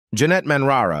Janette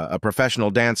Manrara, a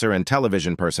professional dancer and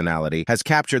television personality, has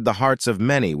captured the hearts of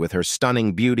many with her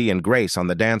stunning beauty and grace on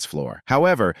the dance floor.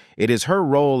 However, it is her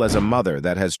role as a mother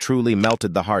that has truly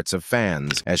melted the hearts of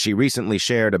fans, as she recently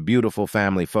shared a beautiful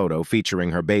family photo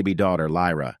featuring her baby daughter,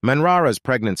 Lyra. Manrara's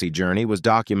pregnancy journey was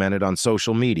documented on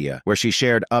social media, where she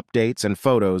shared updates and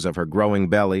photos of her growing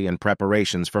belly and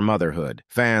preparations for motherhood.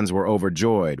 Fans were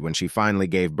overjoyed when she finally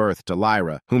gave birth to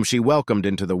Lyra, whom she welcomed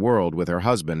into the world with her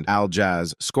husband,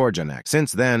 Skorjanec.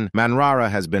 Since then, Manrara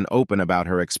has been open about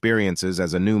her experiences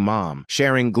as a new mom,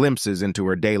 sharing glimpses into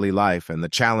her daily life and the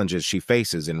challenges she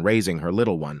faces in raising her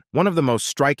little one. One of the most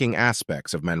striking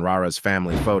aspects of Manrara's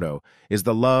family photo is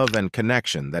the love and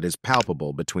connection that is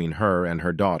palpable between her and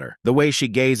her daughter. The way she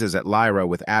gazes at Lyra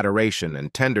with adoration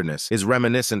and tenderness is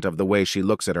reminiscent of the way she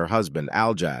looks at her husband,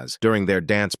 during their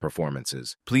dance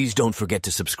performances. Please don't forget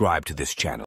to subscribe to this channel.